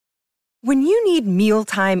When you need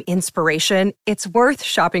mealtime inspiration, it's worth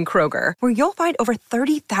shopping Kroger, where you'll find over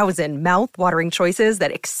 30,000 mouth-watering choices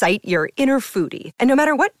that excite your inner foodie. And no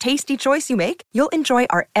matter what tasty choice you make, you'll enjoy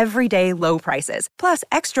our everyday low prices, plus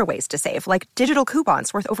extra ways to save, like digital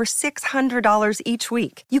coupons worth over $600 each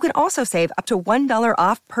week. You can also save up to $1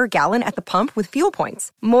 off per gallon at the pump with fuel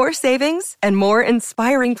points. More savings and more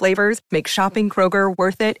inspiring flavors make shopping Kroger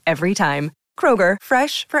worth it every time. Kroger,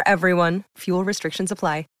 fresh for everyone. Fuel restrictions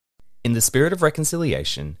apply. In the spirit of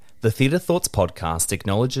reconciliation, the Theatre Thoughts podcast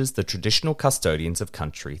acknowledges the traditional custodians of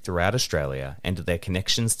country throughout Australia and their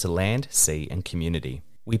connections to land, sea and community.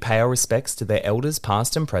 We pay our respects to their elders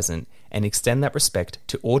past and present and extend that respect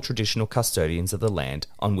to all traditional custodians of the land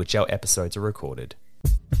on which our episodes are recorded.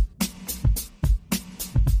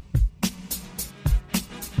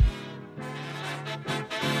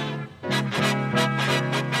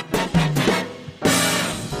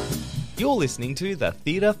 You're listening to the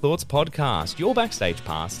Theatre Thoughts Podcast, your backstage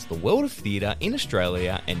pass to the world of theatre in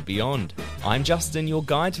Australia and beyond. I'm Justin, your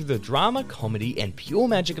guide to the drama, comedy and pure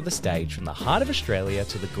magic of the stage from the heart of Australia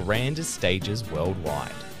to the grandest stages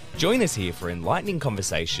worldwide. Join us here for enlightening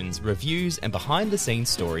conversations, reviews and behind-the-scenes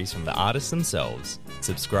stories from the artists themselves.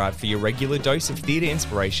 Subscribe for your regular dose of theatre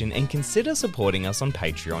inspiration and consider supporting us on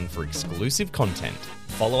Patreon for exclusive content.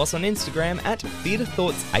 Follow us on Instagram at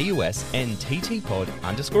TheatreThoughtsAUS and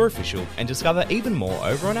TTPod_official and discover even more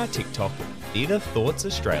over on our TikTok, Theatre Thoughts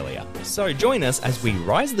Australia. So join us as we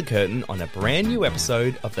rise the curtain on a brand new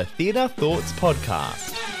episode of the Theatre Thoughts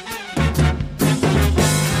Podcast.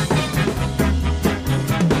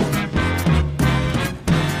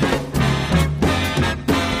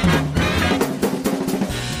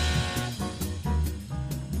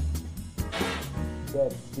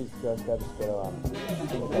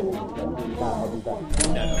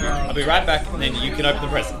 I'll be right back and then you can open the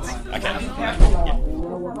presents. Okay. Yeah.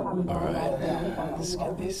 Alright, let's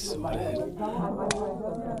get this sorted.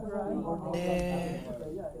 There.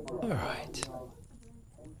 Alright.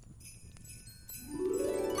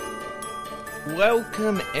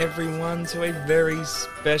 Welcome everyone to a very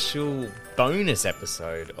special bonus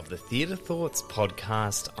episode of the Theatre Thoughts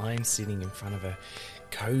podcast. I'm sitting in front of a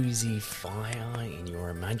cozy fire in your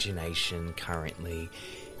imagination currently.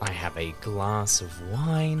 I have a glass of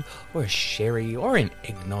wine or a sherry or an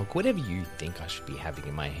eggnog, whatever you think I should be having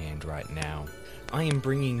in my hand right now. I am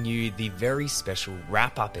bringing you the very special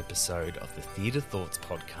wrap-up episode of the Theatre Thoughts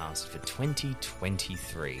podcast for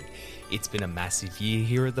 2023. It's been a massive year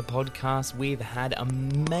here at the podcast. We've had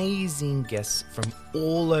amazing guests from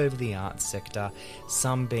all over the arts sector,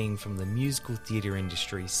 some being from the musical theatre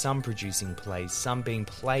industry, some producing plays, some being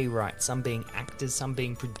playwrights, some being actors, some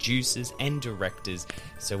being producers and directors.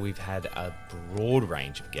 So we've had a broad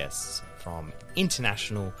range of guests from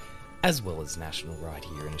international as well as national right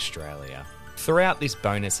here in Australia. Throughout this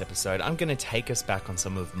bonus episode, I'm going to take us back on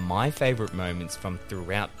some of my favourite moments from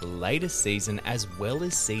throughout the latest season as well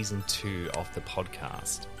as Season 2 of the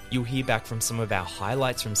podcast. You'll hear back from some of our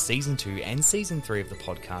highlights from Season 2 and Season 3 of the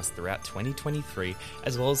podcast throughout 2023,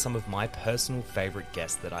 as well as some of my personal favourite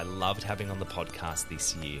guests that I loved having on the podcast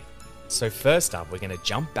this year. So first up, we're going to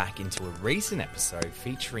jump back into a recent episode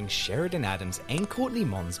featuring Sheridan Adams and Courtney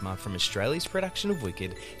Monsma from Australia's production of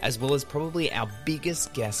Wicked, as well as probably our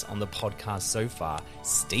biggest guest on the podcast so far,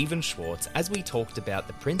 Stephen Schwartz, as we talked about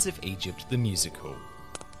The Prince of Egypt, the musical.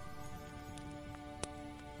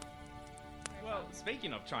 Well,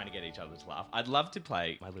 speaking of trying to get each other to laugh, I'd love to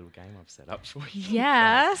play my little game I've set up for you.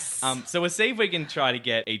 Yes. So we'll see if we can try to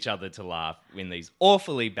get each other to laugh in these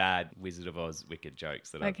awfully bad Wizard of Oz Wicked jokes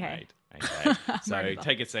that I've made. Okay, so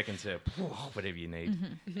take a second to whatever you need,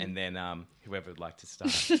 and then whoever would like to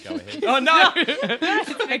start, go ahead. Oh no!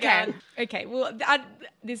 Okay. Well,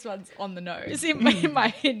 this one's on the nose in my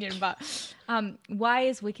opinion. But why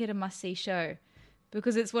is Wicked a must-see show?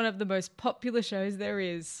 Because it's one of the most popular shows there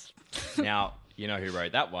is. Now you know who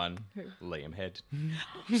wrote that one? Who? Liam Head.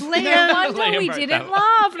 Liam, wonder we didn't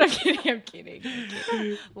laugh. No, I'm kidding.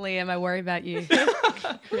 Liam, I worry about you.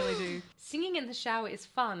 Really do. Singing in the shower is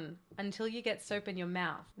fun until you get soap in your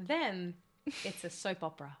mouth. Then it's a soap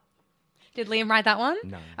opera. Did Liam write that one?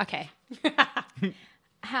 No. Okay.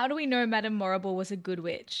 How do we know Madame Morrible was a good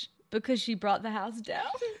witch? Because she brought the house down.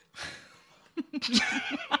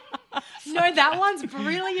 No, that one's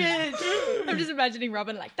brilliant. I'm just imagining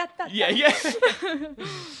Robin like that. Yeah.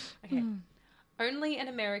 Okay. Only an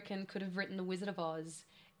American could have written The Wizard of Oz.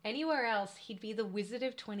 Anywhere else, he'd be the Wizard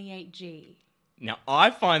of 28G. Now I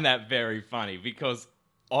find that very funny because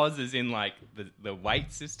Oz is in like the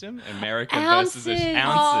weight system, America Ounces. versus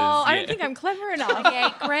ounces. Oh, I yeah. don't think I'm clever enough.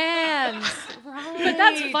 8 grams. Right. But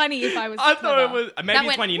that's funny if I was I thought clever. it was maybe That it's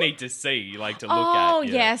went- one you need to see, like to look at. Oh,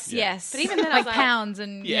 Yeah, yes, yeah. yes. But even then I like was like- pounds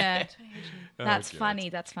and yeah. Oh, That's God. funny.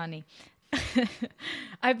 That's funny.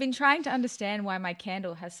 I've been trying to understand why my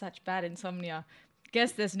candle has such bad insomnia.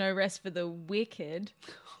 Guess there's no rest for the wicked.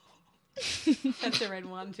 That's a red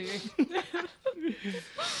one too.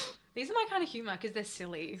 These are my kind of humour because they're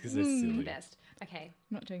silly. 'Cause they're silly. The best. Okay.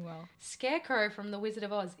 Not doing well. Scarecrow from The Wizard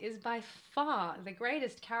of Oz is by far the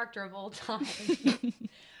greatest character of all time.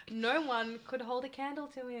 No one could hold a candle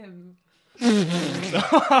to him.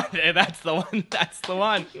 Yeah, that's the one. That's the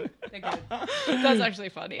one. They're good. That's actually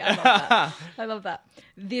funny. I love that. I love that.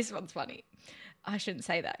 This one's funny. I shouldn't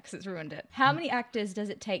say that because it's ruined it. How many actors does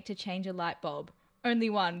it take to change a light bulb? Only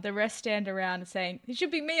one. The rest stand around saying, it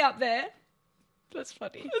should be me up there. That's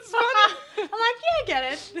funny. It's funny. I'm like, yeah, I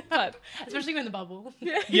get it. But, Especially when the bubble.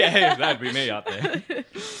 Yeah, that'd be me up there.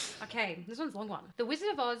 Okay, this one's a long one. The Wizard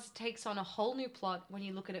of Oz takes on a whole new plot when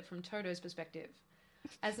you look at it from Toto's perspective.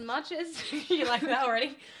 As much as you like that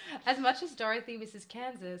already, as much as Dorothy misses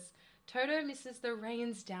Kansas, Toto misses the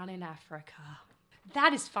rains down in Africa.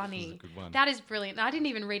 That is funny. This is a good one. That is brilliant. I didn't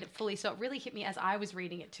even read it fully, so it really hit me as I was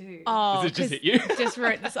reading it too. oh, Does it just 'cause hit you? Just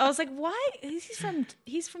wrote this. I was like, why?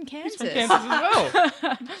 He's from Kansas. Kansas as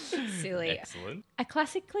well. Silly. Excellent. A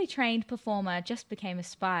classically trained performer just became a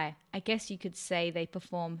spy. I guess you could say they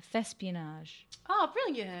perform thespionage. Oh,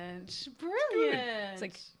 brilliant. Brilliant. It's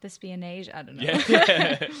like thespionage. I don't know.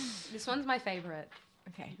 Yeah. This one's my favourite.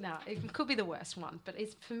 Okay. No, it could be the worst one, but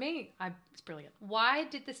it's for me, it's brilliant. Why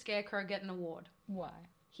did the Scarecrow get an award? Why?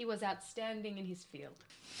 He was outstanding in his field.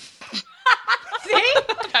 See?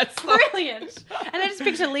 That's Brilliant. And I just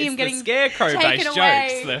picture Liam it's getting the scarecrow-based taken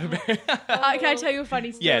away. jokes. Can I tell you a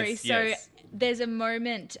funny story? Yes, so yes. there's a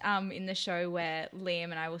moment in the show where Liam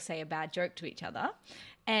and I will say a bad joke to each other.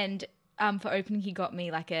 And for opening, he got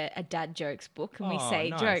me like a dad jokes book, and we Oh, say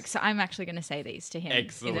nice. jokes. So I'm actually going to say these to him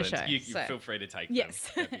Excellent. in the show. You So- feel free to take Yes.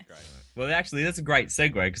 them. That'd be great. Well, actually, that's a great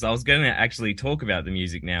segue because I was going to actually talk about the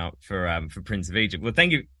music now for Prince of Egypt. Well,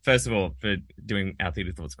 thank you, first of all, for doing our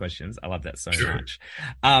Theatre Thoughts questions. I love that so much.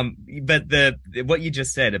 But what you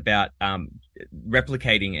just said about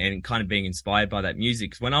replicating and kind of being inspired by that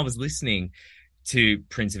music, when I was listening to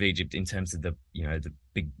Prince of Egypt in terms of the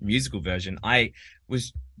big musical version, I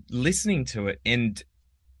was listening to it, and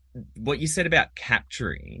what you said about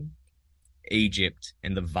capturing Egypt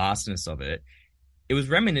and the vastness of it, it was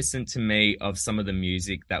reminiscent to me of some of the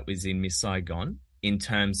music that was in Miss Saigon in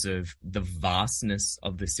terms of the vastness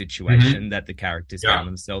of the situation that the characters found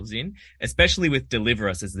themselves in, especially with Deliver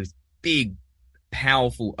Us as this big,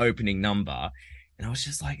 powerful opening number. And I was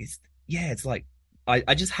just like, it's like,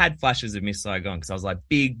 I just had flashes of Miss Saigon because I was like,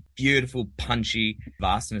 big, beautiful, punchy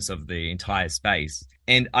vastness of the entire space.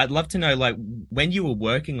 And I'd love to know, like, when you were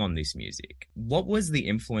working on this music, what was the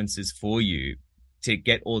influences for you to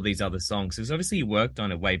get all these other songs? Because obviously you worked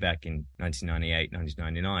on it way back in 1998,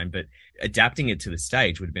 1999, but adapting it to the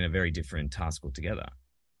stage would have been a very different task altogether.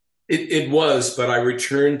 It was, but I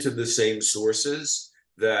returned to the same sources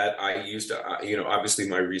that I used. Obviously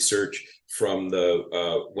my research from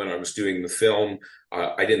the when I was doing the film,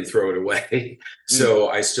 I didn't throw it away, so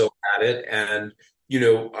I still had it. And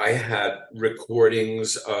I had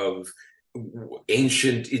recordings of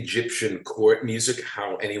ancient Egyptian court music.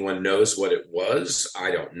 How anyone knows what it was,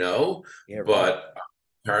 I don't know. Yeah, right. But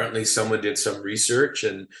apparently someone did some research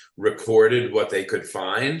and recorded what they could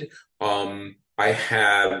find. I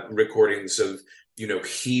had recordings of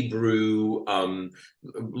Hebrew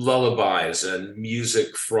lullabies and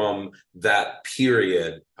music from that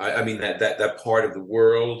period. I mean that part of the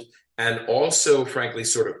world, and also, frankly,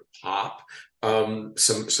 sort of pop.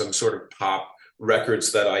 Some sort of pop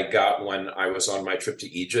records that I got when I was on my trip to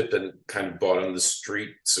Egypt and kind of bought on the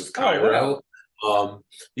streets of Cairo. Oh,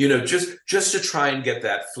 wow. Just to try and get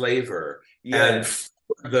that flavor. Yeah. And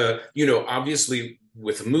obviously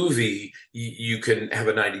with a movie, you can have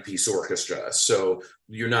a 90-piece orchestra, so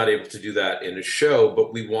you're not able to do that in a show,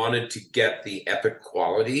 but we wanted to get the epic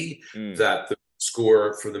quality that the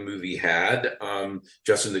score for the movie had,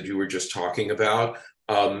 Justin, that you were just talking about.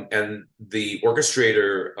 And the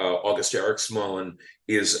orchestrator, August Eriksmoen,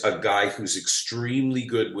 is a guy who's extremely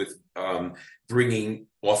good with bringing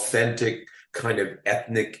authentic kind of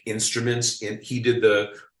ethnic instruments in. He did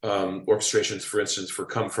the orchestrations, for instance, for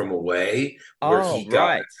Come From Away, where he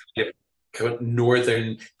got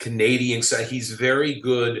Northern Canadian side. He's very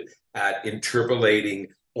good at interpolating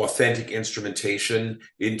authentic instrumentation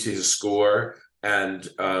into his score. and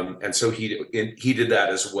so he did that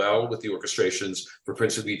as well with the orchestrations for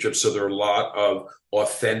Prince of Egypt. So there are a lot of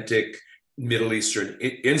authentic Middle Eastern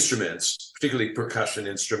instruments, particularly percussion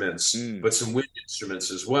instruments, but some wind instruments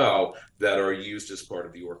as well that are used as part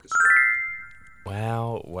of the orchestra.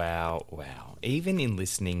 Wow, wow, wow. Even in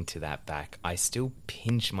listening to that back, I still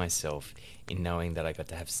pinch myself in knowing that I got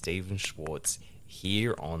to have Stephen Schwartz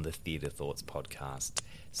here on the Theatre Thoughts podcast.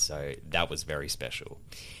 So that was very special.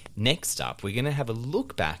 Next up, we're going to have a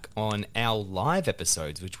look back on our live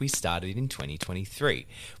episodes, which we started in 2023.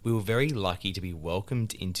 We were very lucky to be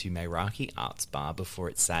welcomed into Meraki Arts Bar before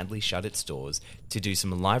it sadly shut its doors to do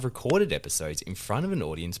some live recorded episodes in front of an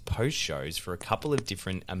audience post-shows for a couple of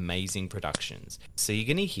different amazing productions. So you're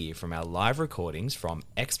going to hear from our live recordings from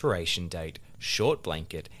Expiration Date, Short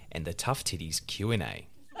Blanket, and the Tough Titties Q&A.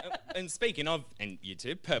 And speaking of, and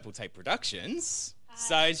YouTube, Purple Tape Productions.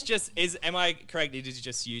 So am I correct? It is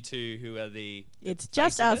just you two who are the It's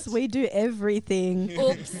just us. We do everything.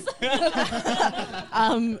 Oops.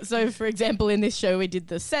 So, for example, in this show, we did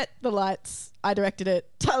the set, the lights. I directed it.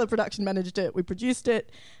 Tyler production managed it. We produced it,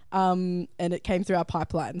 and it came through our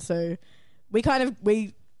pipeline. So, we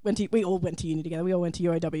all went to uni together. We all went to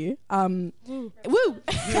UOW. Woo!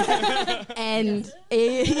 And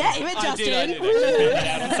even Justin. I did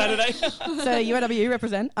out on Saturday. So UOW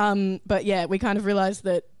represent. But yeah, we kind of realised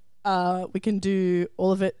that we can do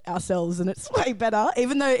all of it ourselves, and it's way better.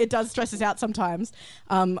 Even though it does stress us out sometimes,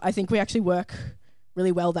 I think we actually work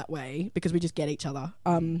really well that way because we just get each other.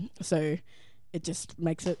 So it just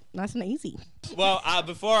makes it nice and easy. Well,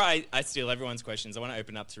 before I steal everyone's questions, I want to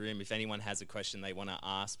open up to the room. If anyone has a question they want to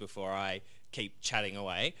ask before I keep chatting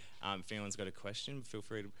away, if anyone's got a question, feel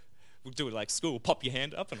free to... We'll do it like school. Pop your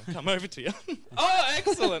hand up and I'll come over to you. Oh,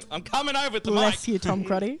 excellent. I'm coming over with the mic. Bless you, Tom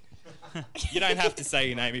Crotty. You don't have to say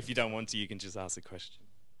your name if you don't want to. You can just ask a question.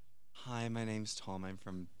 Hi, my name's Tom. I'm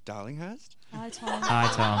from Darlinghurst. Hi, Tom.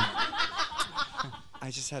 Hi, Tom. I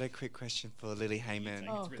just had a quick question for Lily Heyman.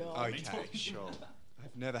 Oh, God. Okay, sure.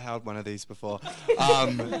 I've never held one of these before.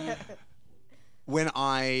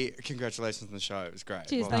 Congratulations on the show. It was great.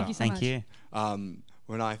 Cheers, Well thank done. you so much. Thank you.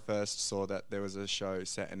 When I first saw that there was a show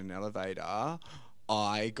set in an elevator,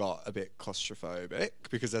 I got a bit claustrophobic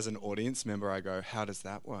because as an audience member, I go, how does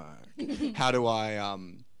that work? How do I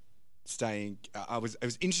I was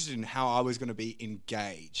interested in how I was going to be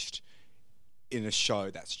engaged in a show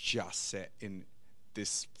that's just set in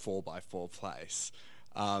this 4x4 place.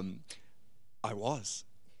 I was.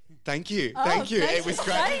 Thank you. Thank you. It was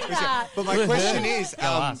great. But my question is,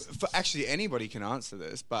 for actually anybody can answer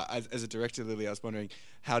this, but as a director, Lily, I was wondering,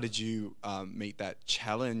 how did you meet that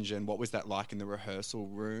challenge, and what was that like in the rehearsal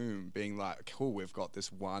room, being like, cool, we've got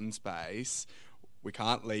this one space, we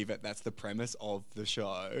can't leave it, that's the premise of the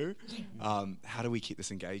show. How do we keep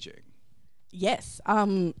this engaging? Yes.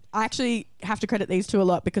 I actually have to credit these two a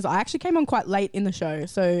lot because I actually came on quite late in the show.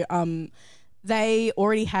 So they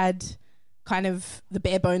already had kind of the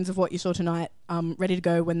bare bones of what you saw tonight ready to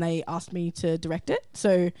go when they asked me to direct it.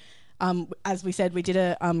 So as we said, we did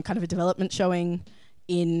a kind of a development showing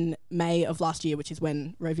in May of last year, which is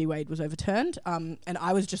when Roe v. Wade was overturned. And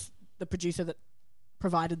I was just the producer that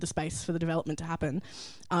provided the space for the development to happen,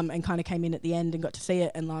 and kind of came in at the end and got to see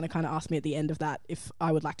it. And Lana kind of asked me at the end of that if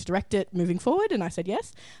I would like to direct it moving forward, and I said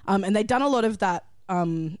yes. And they'd done a lot of that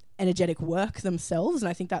energetic work themselves, and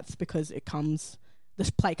I think that's because this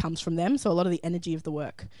play comes from them, so a lot of the energy of the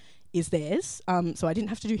work is theirs. So I didn't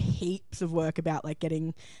have to do heaps of work about like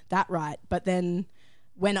getting that right. But then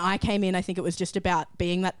when I came in, I think it was just about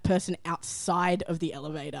being that person outside of the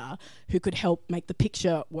elevator who could help make the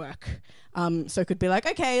picture work. So could be like,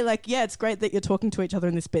 okay, like, yeah, it's great that you're talking to each other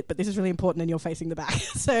in this bit, but this is really important and you're facing the back.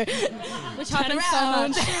 So Which happens so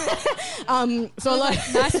much. So like,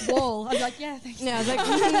 nice wall. I was like, yeah, thanks. yeah, I was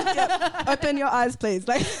like, yeah, open your eyes, please.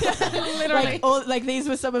 Like, Literally. like these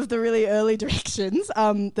were some of the really early directions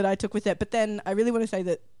that I took with it. But then I really want to say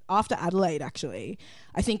that after Adelaide, actually,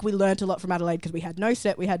 I think we learnt a lot from Adelaide because we had no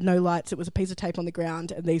set, we had no lights, it was a piece of tape on the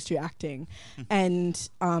ground and these two acting. And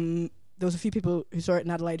there was a few people who saw it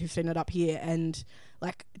in Adelaide who've seen it up here, and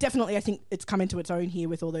like definitely I think it's come into its own here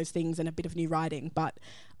with all those things and a bit of new writing. But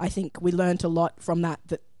I think we learnt a lot from that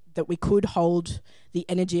we could hold the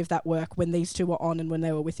energy of that work when these two were on and when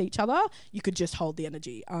they were with each other. You could just hold the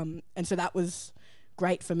energy. And so that was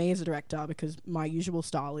great for me as a director because my usual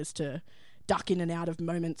style is to duck in and out of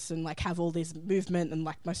moments and like have all this movement, and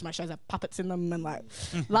like most of my shows have puppets in them and like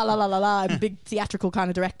la la la la la. I'm a big theatrical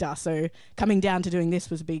kind of director, so coming down to doing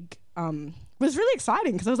this was big. Was really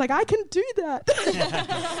exciting because I was like, I can do that.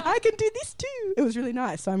 I can do this too. It was really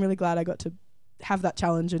nice. So I'm really glad I got to have that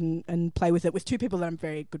challenge and play with it with two people that I'm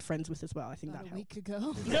very good friends with as well. I think that helped. Week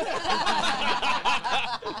ago.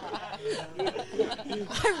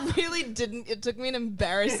 I really didn't. It took me an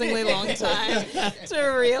embarrassingly long time to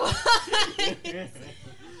realize.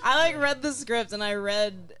 I read the script and I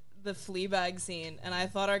read the Fleabag scene and I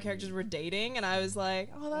thought our characters were dating and I was like,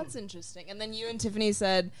 oh, that's interesting. And then you and Tiffany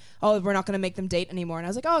said, oh, we're not going to make them date anymore. And I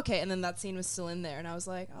was like, oh, okay. And then that scene was still in there and I was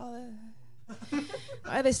like, oh,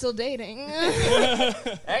 why are they still dating?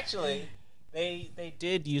 Actually, they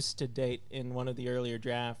did used to date in one of the earlier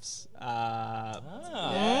drafts. Interesting.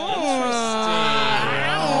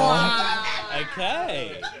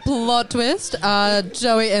 Okay. Plot twist.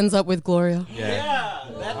 Joey ends up with Gloria. Yeah,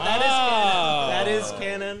 that is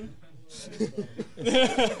canon.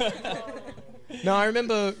 No, I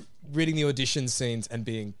remember reading the audition scenes and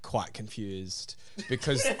being quite confused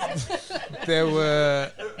because there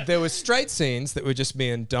were straight scenes that were just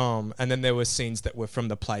me and Dom, and then there were scenes that were from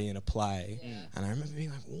the play in a play. And I remember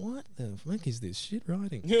being like, what the fuck is this shit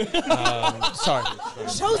writing? Sorry.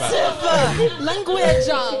 Joseph! Language!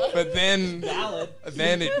 But then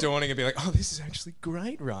it dawning and be like, oh, this is actually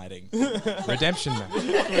great writing. Redemption now.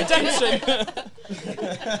 Redemption.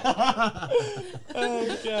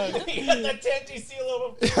 Oh, God. He got the Tanty seal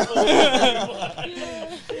over.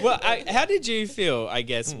 Well, how did you feel, I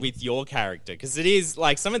guess, with your character? Because it is,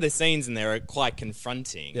 like, some of the scenes in there are quite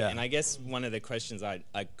confronting. Yeah. And I guess one of the questions I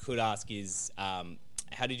could ask is,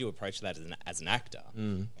 how did you approach that as an actor?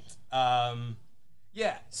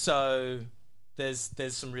 Yeah, so there's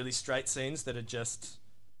some really straight scenes that are just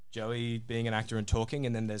Joey being an actor and talking,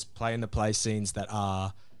 and then there's play in the play scenes that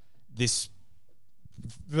are this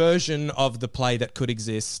version of the play that could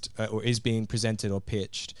exist or is being presented or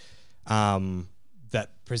pitched that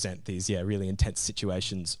present these really intense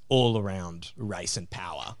situations all around race and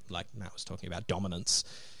power, like Matt was talking about dominance.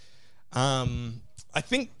 I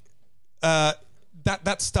think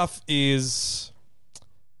that stuff is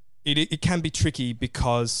it can be tricky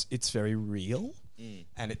because it's very real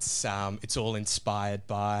and it's all inspired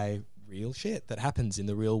by real shit that happens in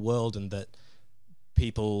the real world and that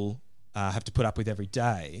people have to put up with every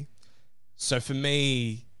day. So for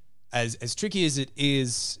me, as tricky as it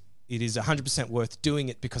is 100% worth doing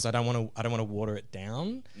it because I don't want to water it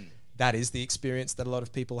down. That is the experience that a lot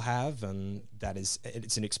of people have, and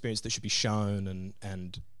it's an experience that should be shown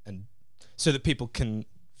and so that people can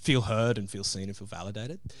feel heard and feel seen and feel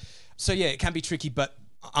validated. So yeah, it can be tricky, but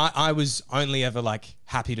I was only ever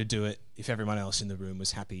happy to do it if everyone else in the room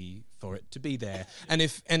was happy for it to be there. And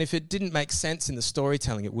if it didn't make sense in the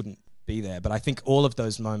storytelling, it wouldn't be there. But I think all of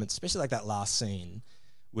those moments, especially that last scene,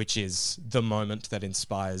 which is the moment that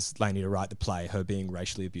inspires Lainey to write the play, her being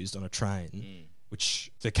racially abused on a train,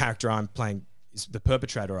 which the character I'm playing is the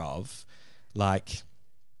perpetrator of,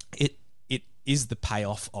 it is the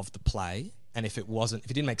payoff of the play. And if it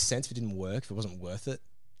didn't make sense, if it didn't work, if it wasn't worth it,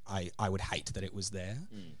 I would hate that it was there.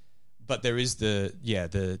 But there is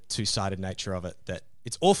the two-sided nature of it that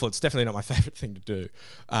it's awful. It's definitely not my favorite thing to do.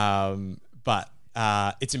 But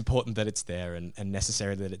it's important that it's there and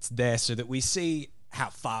necessary that it's there so that we see how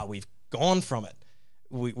far we've gone from it.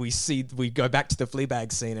 We go back to the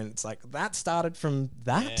Fleabag scene and it's that started from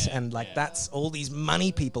that that's all these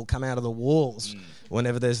money people come out of the walls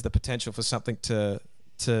whenever there's the potential for something to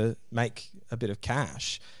make a bit of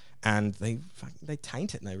cash, and they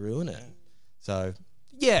taint it and they ruin it. So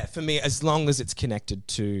yeah, for me, as long as it's connected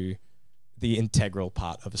to the integral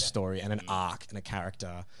part of a story and an arc and a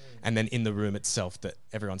character, and then in the room itself that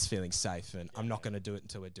everyone's feeling safe, and I'm not going to do it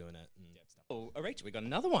until we're doing it. Oh, Rachel, we got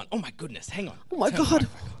another one. Oh my goodness, hang on. Oh my God.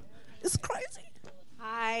 It's crazy.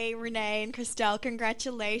 Hi, Renee and Christelle.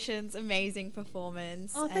 Congratulations. Amazing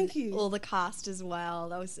performance. Oh, thank you. All the cast as well.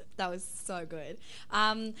 That was so good.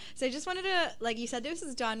 So I just wanted to, you said this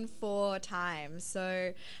was done 4 times.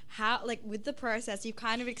 So how, with the process, you've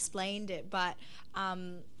kind of explained it, but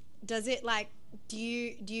does it, do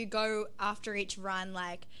you go after each run,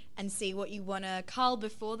 and see what you want to cull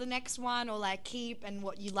before the next one, or keep, and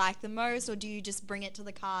what you like the most, or do you just bring it to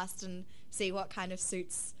the cast and see what kind of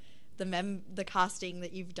suits the casting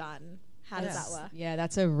that you've done? How does that work? Yeah,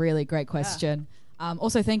 that's a really great question.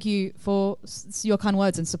 Also, thank you for your kind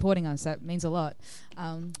words and supporting us. That means a lot.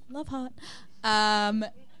 Love heart.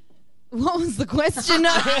 What was the question?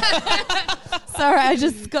 Sorry, I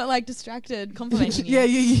just got distracted complimenting you.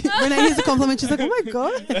 Yeah, Renee hears a compliment. She's like, oh my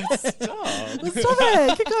God. Stop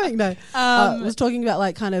it. Keep going. No. Was talking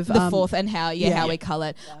about the fourth and how we cull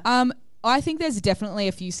it. I think there's definitely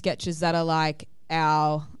a few sketches that are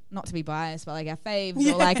our not to be biased, but like our faves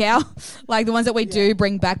or like like the ones that we do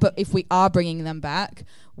bring back. But if we are bringing them back,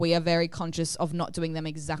 we are very conscious of not doing them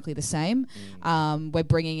exactly the same. We're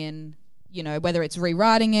bringing in, you know, whether it's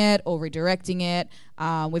rewriting it or redirecting it.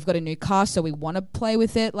 We've got a new cast, so we want to play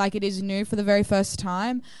with it like it is new for the very first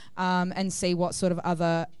time, and see what sort of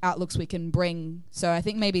other outlooks we can bring. So I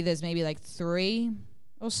think there's like 3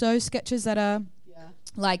 or so sketches that are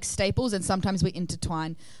like staples, and sometimes we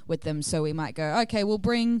intertwine with them. So we might go, okay, we'll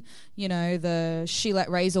bring, you know, the Sheila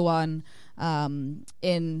Razor one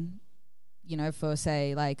in, you know, for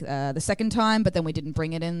say like the second time, but then we didn't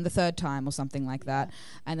bring it in the third time or something like that,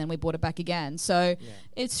 and then we brought it back again. So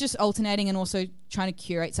it's just alternating and also trying to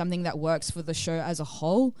curate something that works for the show as a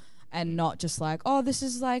whole, and not just like, oh, this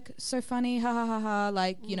is like so funny, ha ha ha ha.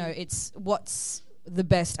 Like, you know, it's what's the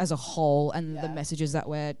best as a whole and the messages that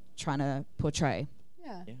we're trying to portray.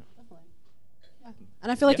 Definitely. Yeah.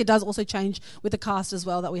 And I feel like it does also change with the cast as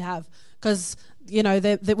well that we have, because you know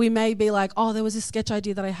that we may be like, oh, there was this sketch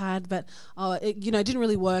idea that I had, but it, you know, didn't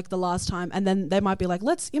really work the last time, and then they might be like,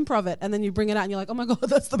 let's improv it, and then you bring it out and you're like, oh my god,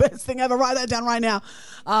 that's the best thing ever, write that down right now.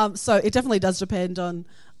 So it definitely does depend on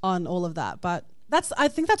all of that, but I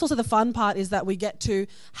think that's also the fun part, is that we get to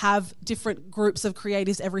have different groups of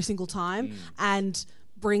creatives every single time and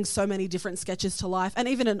bring so many different sketches to life. And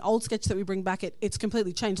even an old sketch that we bring back, it's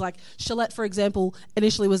completely changed. Like Gillette, for example,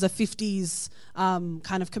 initially was a 50s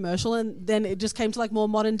kind of commercial, and then it just came to like more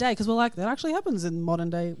modern day, because we're like, that actually happens in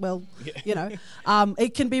modern day. Well, you know,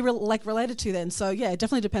 it can be related to then. So yeah, it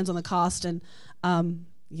definitely depends on the cast, and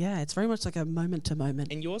it's very much like a moment to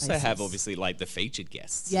moment. And you also have obviously like the featured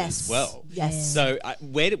guests as well. Yes. So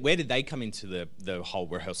where did they come into the whole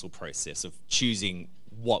rehearsal process of choosing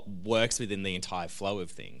what works within the entire flow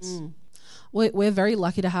of things? We're very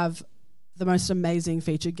lucky to have the most amazing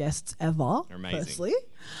featured guests ever. Amazing. Firstly.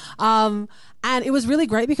 And it was really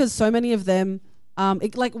great because so many of them,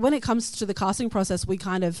 like when it comes to the casting process, we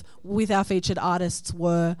kind of, with our featured artists,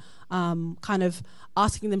 were kind of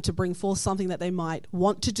asking them to bring forth something that they might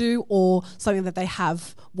want to do or something that they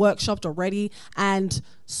have workshopped already. And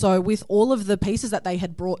so with all of the pieces that they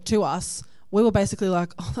had brought to us, we were basically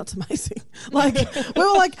like, oh, that's amazing. Like, we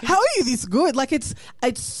were like, how are you this good? Like, it's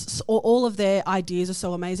all of their ideas are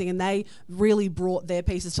so amazing, and they really brought their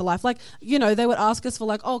pieces to life. Like, you know, they would ask us for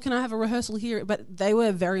like, oh, can I have a rehearsal here? But they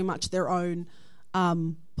were very much their own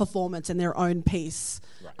performance and their own piece.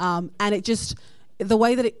 Right. And it just, the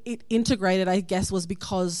way that it integrated, I guess, was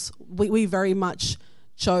because we very much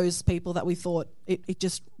chose people that we thought it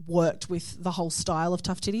just worked with the whole style of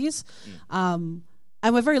Tough Titties.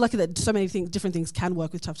 And we're very lucky that so many different things can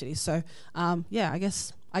work with Tough Titties. So, I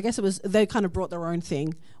guess it was, they kind of brought their own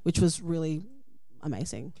thing, which was really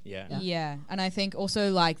amazing. Yeah. And I think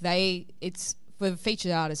also like it's for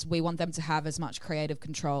featured artists, we want them to have as much creative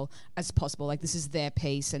control as possible. Like, this is their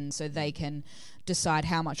piece, and so they can decide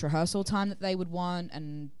how much rehearsal time that they would want,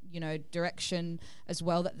 and, you know, direction as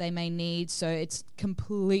well that they may need. So it's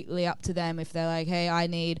completely up to them. If they're like, hey, I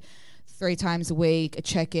need 3 times a week a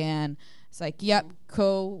check-in, it's like, yep,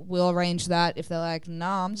 cool, we'll arrange that. If they're like, no,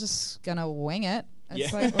 I'm just going to wing it.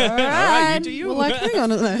 It's like, all right, you do you. We're like, hang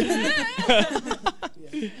on a minute.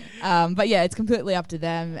 But yeah, it's completely up to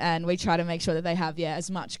them. And we try to make sure that they have, as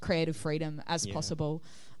much creative freedom as possible.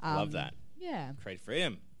 Love that. Yeah. Creative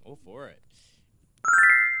freedom. All for it.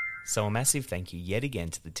 So a massive thank you yet again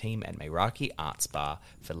to the team at Meraki Arts Bar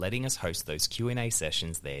for letting us host those Q&A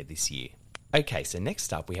sessions there this year. Okay, so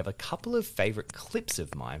next up we have a couple of favourite clips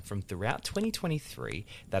of mine from throughout 2023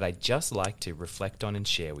 that I'd just like to reflect on and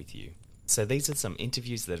share with you. So these are some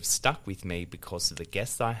interviews that have stuck with me because of the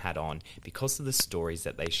guests I had on, because of the stories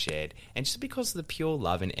that they shared, and just because of the pure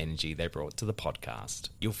love and energy they brought to the podcast.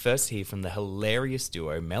 You'll first hear from the hilarious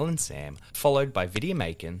duo Mel and Sam, followed by Vidya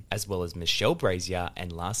Macon, as well as Michelle Brazier,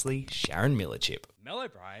 and lastly, Sharon Millerchip. Mel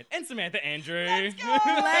O'Brien and Samantha Andrew. Let's go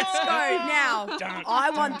now.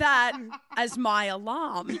 I want that as my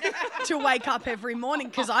alarm to wake up every morning,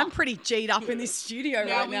 because I'm pretty G'd up in this studio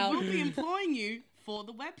right now. We will be employing you for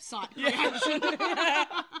the website creation.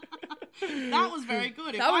 That was very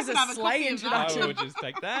good. That was a slay introduction. I would just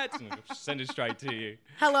take that and send it straight to you.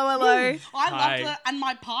 Hello. I Hi. loved it. And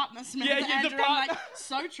my partner, Samantha Andrew, I'm like,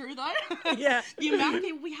 so true though. Yeah. The amount of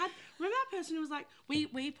people we had, remember that person who was like,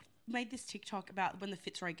 we made this TikTok about when the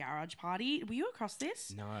Fitzroy Garage Party. Were you across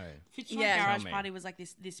this? No. Fitzroy Yeah. Garage Tell me. Party was like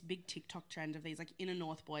this big TikTok trend of these like inner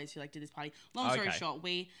North boys who like did this party. Long story Okay. short,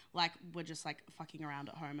 we like were just like fucking around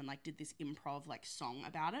at home and like did this improv like song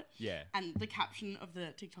about it. Yeah. And the caption of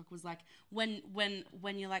the TikTok was like when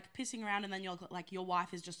you're like pissing around and then you're like your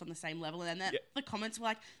wife is just on the same level, and then the comments were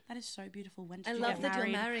like, that is so beautiful. When did you love get that you're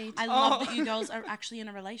married? married. I love that you girls are actually in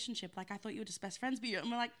a relationship. Like I thought you were just best friends, but and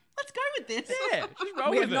we're like, let's go with this. Yeah, just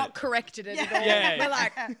roll We with have it. not corrected it at all. Yeah. We're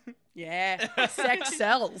like, yeah, sex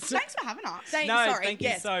sells. Thanks for having us. Thank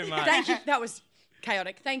you so much. Thank you. That was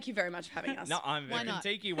chaotic. Thank you very much for having us. No, the Why not?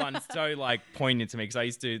 Kentucky one's so like poignant to me because I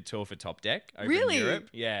used to tour for Top Deck over Really? in Europe.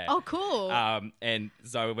 Yeah. Oh, cool. And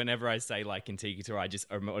so whenever I say like Kentucky tour, I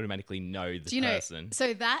just automatically know the Do you know? person.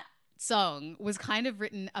 So that song was kind of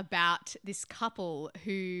written about this couple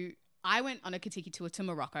who I went on a Kentucky tour to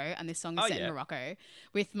Morocco, and this song is set in Morocco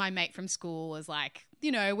with my mate from school. Was like,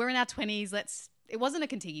 we're in our 20s. It wasn't a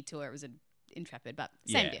Kentucky tour. It was an Intrepid, but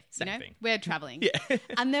same diff. same thing. We're traveling. Yeah.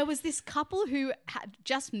 And there was this couple who had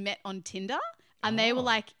just met on Tinder. And they were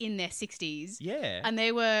like in their 60s. Yeah. And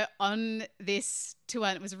they were on this tour.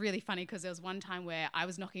 And it was really funny because there was one time where I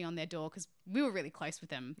was knocking on their door because we were really close with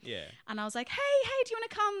them. Yeah. And I was like, hey, do you want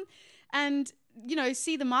to come and,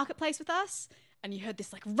 see the marketplace with us? And you heard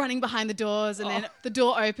this like running behind the doors, and then the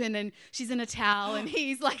door opened and she's in a towel and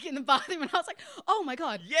he's like in the bathroom. And I was like, oh my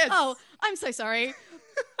God. Yes. Oh, I'm so sorry.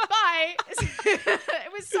 Bye.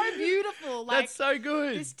 It was so beautiful. Like, That's so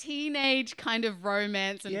good. This teenage kind of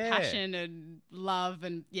romance and Yeah. passion and love.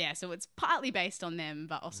 And so it's partly based on them,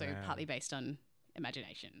 but also Wow. partly based on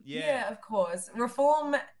imagination. Yeah. of course.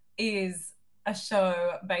 Reform is a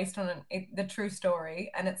show based on the true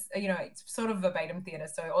story, and it's it's sort of verbatim theatre.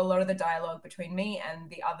 So a lot of the dialogue between me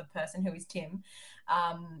and the other person, who is Tim,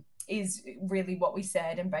 is really what we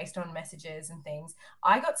said and based on messages and things.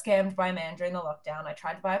 I got scammed by a man during the lockdown. I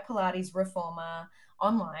tried to buy a Pilates reformer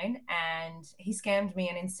online and he scammed me,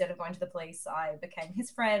 and instead of going to the police, I became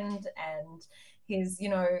his friend and his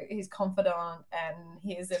confidant and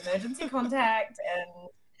his emergency contact. And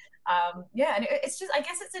and it's just, I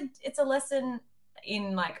guess it's a lesson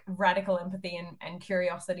in like radical empathy and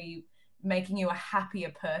curiosity, making you a happier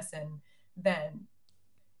person than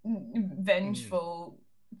vengeful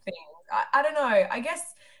things. I don't know. I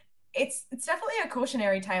guess it's definitely a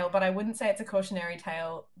cautionary tale, but I wouldn't say it's a cautionary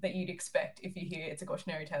tale that you'd expect if you hear it's a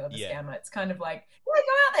cautionary tale of a scammer. It's kind of like, go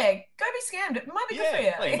out there, go be scammed. It might be good for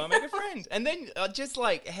you. Like, you might make a friend. And then just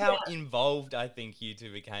like how involved I think you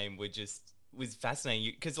two became was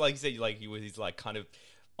fascinating. Because like you said, like he was like kind of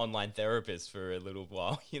online therapist for a little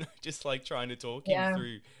while, just like trying to talk him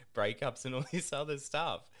through breakups and all this other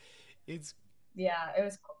stuff. It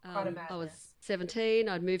was quite a madness. I was 17.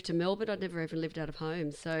 I'd moved to Melbourne. I'd never even lived out of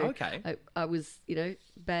home. So I was,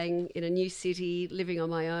 bang in a new city, living on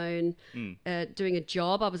my own, doing a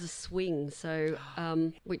job. I was a swing. So,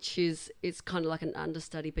 which it's kind of like an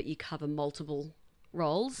understudy, but you cover multiple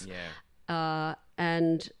roles. Yeah.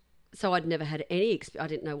 And so I'd never had any I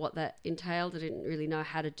didn't know what that entailed. I didn't really know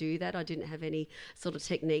how to do that. I didn't have any sort of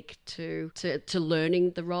technique to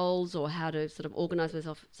learning the roles or how to sort of organise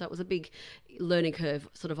myself. So it was a big learning curve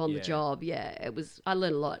sort of on the job. Yeah, it was. I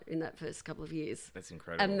learned a lot in that first couple of years. That's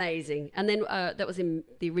incredible. Amazing. And then that was in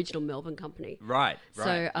the original Melbourne company. Right.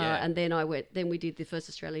 So and then we did the first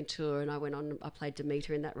Australian tour, and I played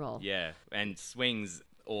Demeter in that role. Yeah, and swings,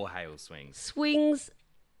 all hail swings. Swings.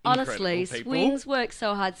 Honestly, people. swings work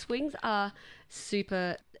so hard. Swings are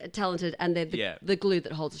super talented, and they're the glue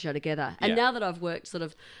that holds the show together. And now that I've worked sort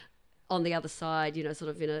of on the other side, sort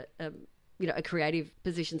of in a creative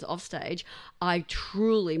positions off stage, I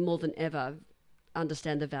truly more than ever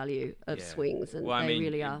understand the value of swings, and they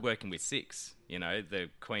really are working with Six. The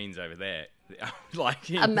queens over there, like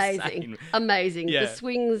amazing. Yeah. The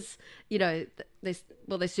swings,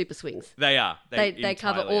 they're super swings. They are. They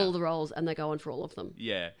cover all the roles, and they go on for all of them.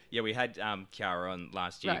 Yeah. We had Kiara on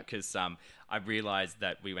last year because I realised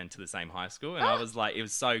that we went to the same high school, and I was like, it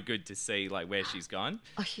was so good to see like where she's gone.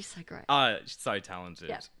 Oh, she's so great. Oh, she's so talented.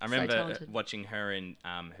 Yeah, I remember talented. watching her and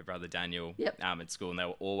her brother Daniel at school, and they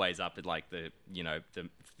were always up at like the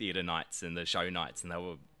theatre nights and the show nights, and they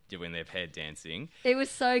were doing their pair dancing. It was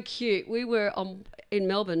so cute. We were in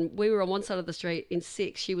Melbourne. We were on one side of the street in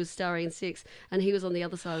Six. She was starring in Six, and he was on the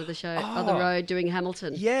other side of the show, on the road, doing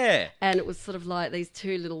Hamilton. Yeah. And it was sort of like these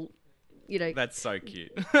two little, That's so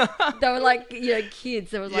cute. they were like,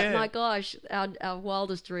 kids. They was like, my gosh, our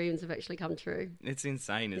wildest dreams have actually come true. It's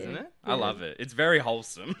insane, isn't it? Yeah. I love it. It's very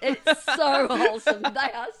wholesome. It's so wholesome.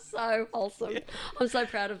 They are so wholesome. I'm so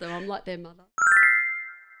proud of them. I'm like their mother.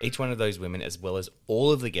 Each one of those women, as well as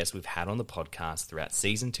all of the guests we've had on the podcast throughout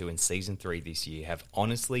season 2 and season 3 this year, have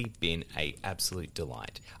honestly been an absolute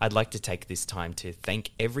delight. I'd like to take this time to thank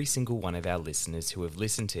every single one of our listeners who have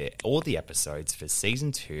listened to all the episodes for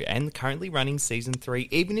season 2 and currently running season 3.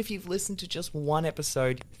 Even if you've listened to just one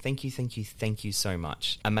episode, thank you so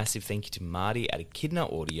much. A massive thank you to Marty at Echidna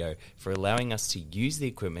Audio for allowing us to use the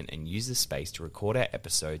equipment and use the space to record our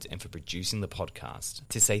episodes and for producing the podcast.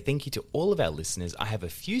 To say thank you to all of our listeners, I have a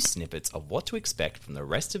few snippets of what to expect from the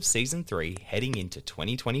rest of season 3 heading into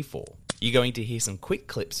 2024. You're going to hear some quick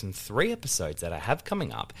clips from 3 episodes that I have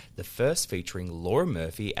coming up, the first featuring Laura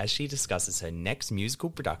Murphy as she discusses her next musical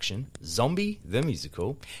production, Zombie the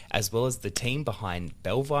Musical, as well as the team behind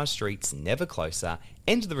Belvoir Street's Never Closer,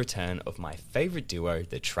 and the return of my favourite duo,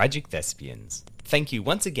 the Tragic Thespians. Thank you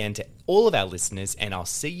once again to all of our listeners, and I'll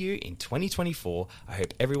see you in 2024. I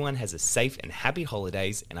hope everyone has a safe and happy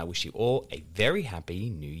holidays, and I wish you all a very happy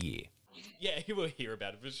new year. Yeah, you will hear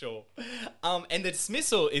about it for sure. And the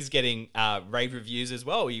dismissal is getting rave reviews as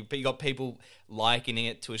well. You got people likening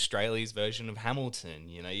it to Australia's version of Hamilton.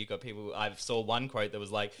 You know, you got people. I saw one quote that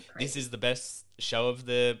was like, "This is the best show of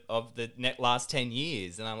the last 10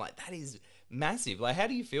 years," and I'm like, that is massive. Like, how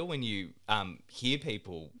do you feel when you hear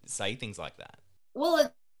people say things like that?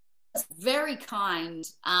 Well, it's very kind,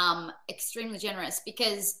 extremely generous,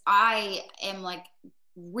 because I am like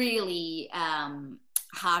really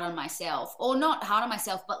hard on myself, or not hard on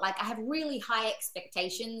myself, but like I have really high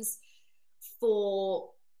expectations for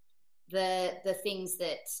the things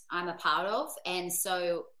that I'm a part of. And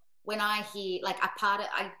so when I hear like a part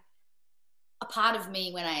of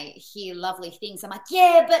me, when I hear lovely things, I'm like,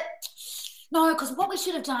 yeah, but no, because what we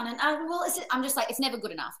should have done, and I'm just like, it's never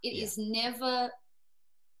good enough. It is never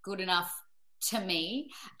good enough to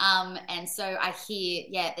me. And so I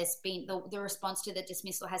hear, there's been the response to the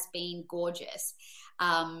dismissal has been gorgeous.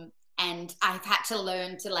 And I've had to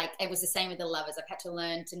learn to, like, it was the same with The Lovers. I've had to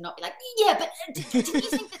learn to not be like, yeah, but do you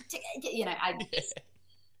think that, you know, I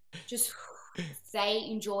just they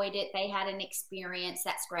enjoyed it. They had an experience.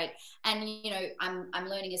 That's great. And, you know, I'm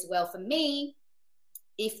learning as well, for me,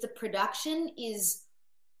 if the production is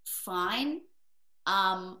fine,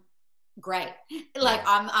 great. Like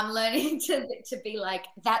I'm learning to be like,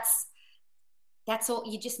 that's all.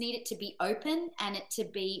 You just need it to be open and it to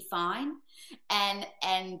be fine, and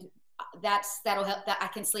that'll help. That I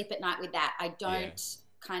can sleep at night with that. I don't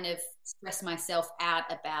kind of stress myself out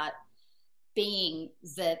about being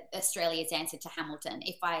the Australia's answer to Hamilton.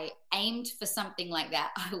 If I aimed for something like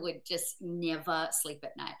that, I would just never sleep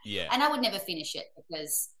at night. Yeah, and I would never finish it,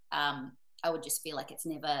 because I would just feel like it's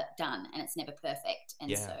never done and it's never perfect,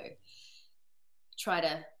 and so try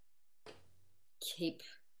to keep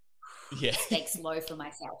stakes low for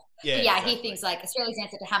myself. Yeah, but exactly. I hear things like Australia's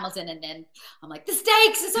answer to Hamilton, and then I'm like, the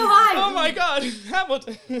stakes are so high. Oh my god,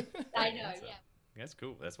 Hamilton! I know. Yeah. That's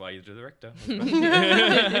cool. That's why you're the director.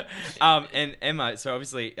 And Emma, so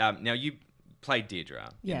obviously, now you played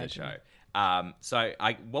Deirdre in the show. So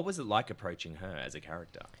what was it like approaching her as a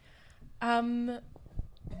character?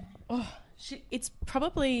 It's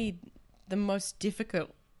probably the most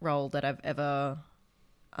difficult role that I've ever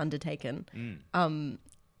undertaken.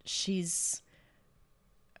 She's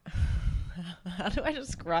how do I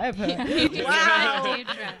describe her?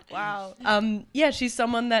 Wow. She's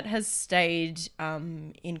someone that has stayed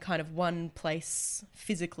in kind of one place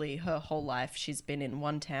physically her whole life. She's been in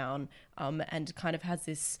one town, and kind of has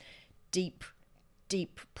this deep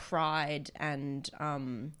pride and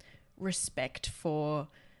respect for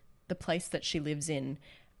the place that she lives in,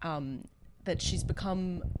 that she's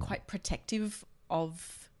become quite protective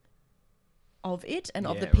of it and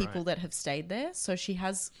of the people that have stayed there. So she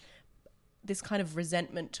has this kind of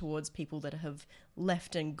resentment towards people that have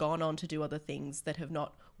left and gone on to do other things, that have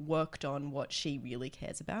not worked on what she really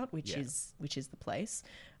cares about, which is the place.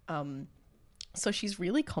 So she's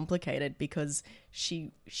really complicated, because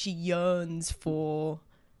she yearns for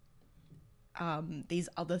these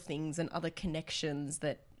other things and other connections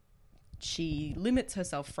that she limits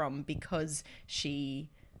herself from, because she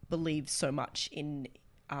believes so much in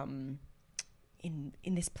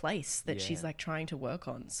this place that she's like trying to work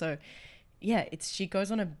on. So she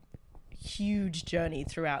goes on a huge journey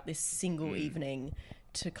throughout this single evening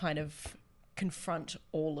to kind of confront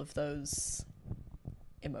all of those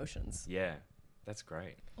emotions. Yeah, that's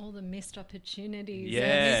great. All the missed opportunities,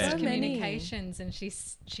 and missed communications, and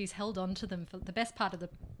she's held on to them. For the best part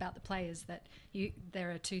about the play is that there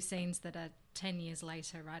are 2 scenes that are 10 years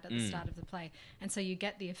later, right at the start of the play, and so you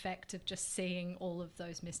get the effect of just seeing all of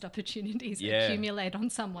those missed opportunities accumulate on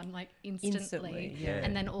someone like instantly.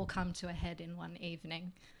 And then all come to a head in one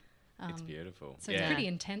evening. It's beautiful. So it's pretty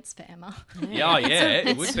intense for Emma. Yeah,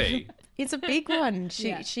 it would be. It's a big one.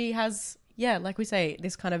 Yeah. She has, like we say,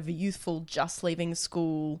 this kind of youthful, just leaving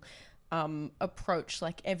school approach.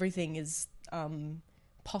 Like everything is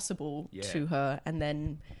possible to her, and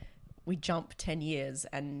then we jump 10 years,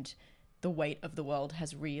 and the weight of the world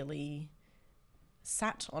has really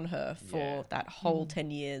sat on her for that whole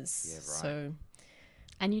 10 years. Yeah, right. So.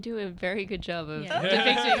 And you do a very good job of Yeah.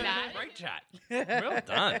 depicting that. Great chat. Well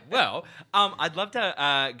done. Well, I'd love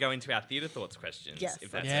to go into our theatre thoughts questions. Yes.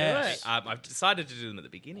 If that's Yes. okay. I've decided to do them at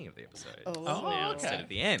the beginning of the episode now instead of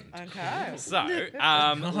the end. Okay. So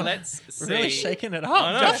let's see. Really shaking it up,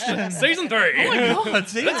 I know. Justin. Season 3. Oh my God,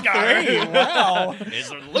 season Let's go. 3. Wow.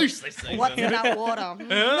 It's loose this season. What's in that water?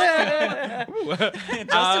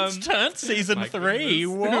 Justin's turned season my 3.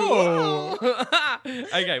 goodness. Whoa.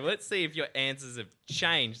 Okay, well, let's see if your answers have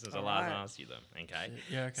changed since I last asked you them. Okay.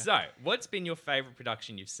 Yeah, okay. So, what's been your favourite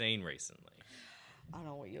production you've seen recently? I don't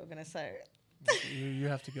know what you were gonna say. You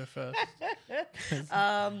have to go first.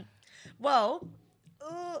 Well,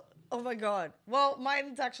 oh my god. Well,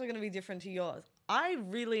 mine's actually gonna be different to yours. I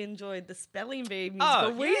really enjoyed the Spelling Bee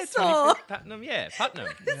musical we saw. Putnam, Putnam.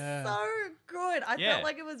 So good. I Yeah. felt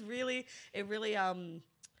like it really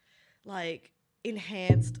like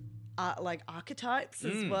enhanced like archetypes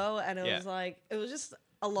as well, and it was just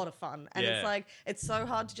a lot of fun. And it's like it's so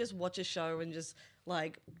hard to just watch a show and just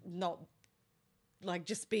like not like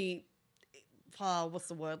just be what's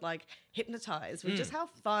the word, like hypnotized with just how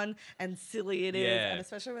fun and silly it is, and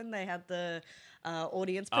especially when they had the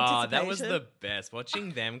audience participation. Oh, that was the best.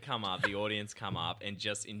 Watching them come up, the audience come up, and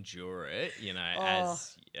just endure it, you know,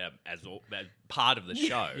 as part of the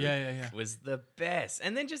show. Was the best.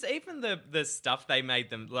 And then just even the stuff they made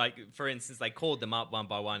them, like, for instance, they called them up one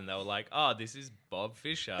by one, and they were like, "Oh, this is Bob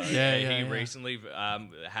Fisher. He recently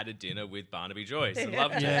had a dinner with Barnaby Joyce and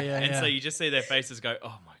loved it." So you just see their faces go,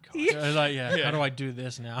 "Oh my god." Like, how do I do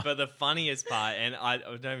this now? But the funniest part, and I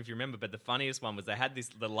don't know if you remember, but the funniest one was they had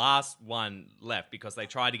the last one left because they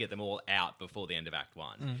tried to get them all out before the end of Act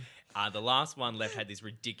 1. The last one left had this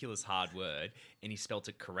ridiculous hard word, and he spelt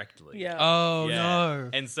it correctly. Oh, no.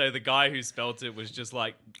 And so the guy who spelt it was just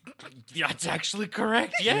like, "That's actually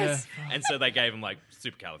correct, yes." And so they gave him like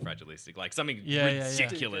supercalifragilistic, like something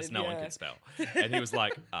ridiculous no one could spell. And he was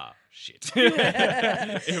like, shit.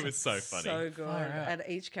 It was so funny. So good. And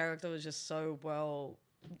each character was just so well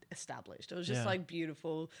established. It was just like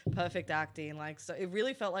beautiful, perfect acting. Like, so it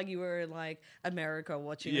really felt like you were in like America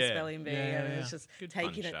watching a Spelling Bee, and it was just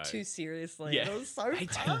taking it too seriously. It was so they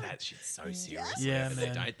fun. take that shit so seriously. Yeah,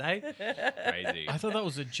 man. Don't they? Crazy. I thought that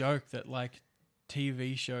was a joke that like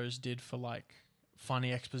TV shows did for like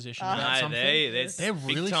funny exposition. No, about something. they're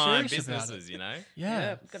really big-time serious about businesses, it. you know?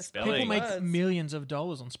 Yeah, Spelling. people make millions of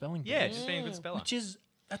dollars on spelling. Yeah, bees. just being a good speller. Which is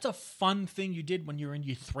that's a fun thing you did when you were in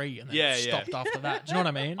year 3 and then stopped after that. Do you know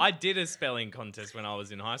what I mean? I did a spelling contest when I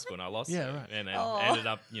was in high school and I lost it. Right. And then ended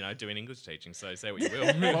up, doing English teaching. So say what you will.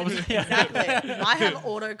 What was it? Exactly. I have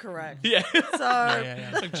autocorrect. Yeah. So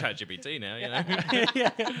It's like ChatGPT now, you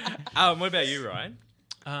know. What about you,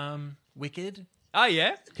 Ryan? Wicked. Oh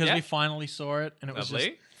yeah, because we finally saw it and it was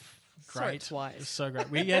lovely. Just great. Saw it twice. It was so great.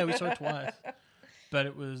 We saw it twice, but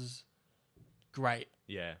it was great.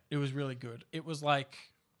 Yeah, it was really good. It was like,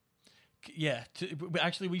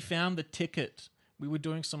 actually, we found the ticket. We were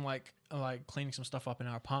doing some like cleaning some stuff up in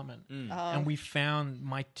our apartment, and we found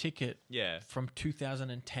my ticket. From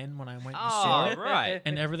 2010 when I went and saw it. Right.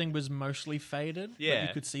 And everything was mostly faded. Yeah. But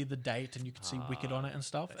you could see the date and you could see Wicked on it and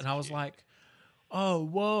stuff. And I was like, oh,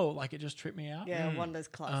 whoa. Like, it just tripped me out. yeah, one of those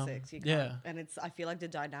classics. You can't, yeah. and I feel like the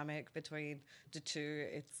dynamic between the two,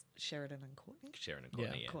 it's Sheridan and Courtney. Sheridan and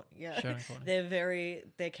Courtney, Sheridan and Courtney.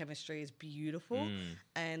 Their chemistry is beautiful,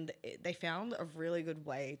 and they found a really good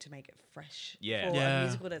way to make it fresh for a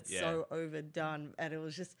musical that's so overdone, and it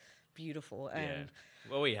was just beautiful. And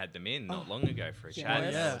well, we had them in not long ago for a chat.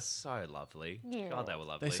 It was so lovely. God, they were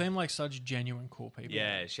lovely. They seem like such genuine, cool people.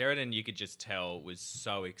 Yeah, Sheridan, you could just tell, was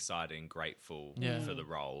so excited and grateful for the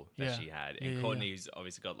role that she had. And Courtney's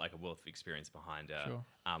obviously got like a wealth of experience behind her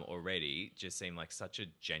already. Just seemed like such a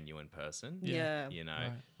genuine person. Yeah. You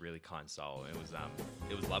know, really kind soul. It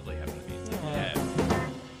was lovely having them in. Yeah.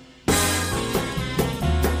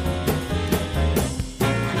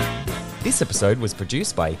 This episode was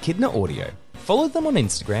produced by Echidna Audio. Follow them on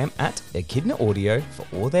Instagram at Echidna Audio for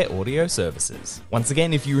all their audio services. Once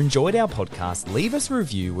again, if you enjoyed our podcast, leave us a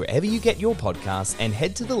review wherever you get your podcasts and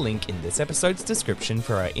head to the link in this episode's description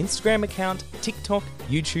for our Instagram account, TikTok,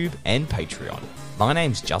 YouTube, and Patreon. My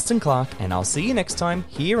name's Justin Clark, and I'll see you next time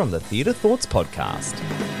here on the Theatre Thoughts Podcast.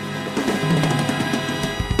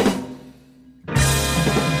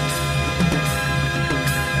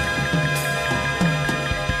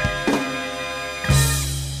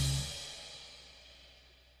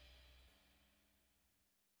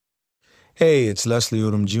 Hey, it's Leslie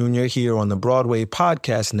Odom Jr. here on the Broadway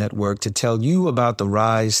Podcast Network to tell you about the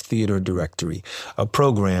Rise Theater Directory, a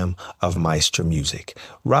program of Maestro Music.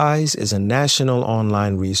 Rise is a national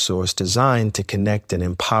online resource designed to connect and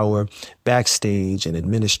empower backstage and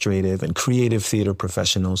administrative and creative theater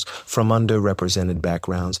professionals from underrepresented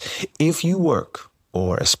backgrounds. If you work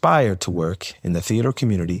or aspire to work in the theater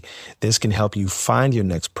community, this can help you find your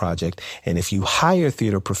next project. And if you hire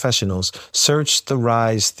theater professionals, search the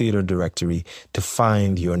Rise Theater Directory to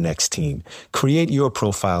find your next team. Create your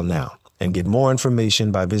profile now and get more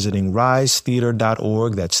information by visiting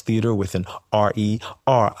risetheater.org. That's theater with an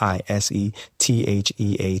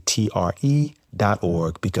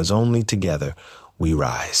RERISETHEATRE.org, because only together we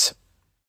rise.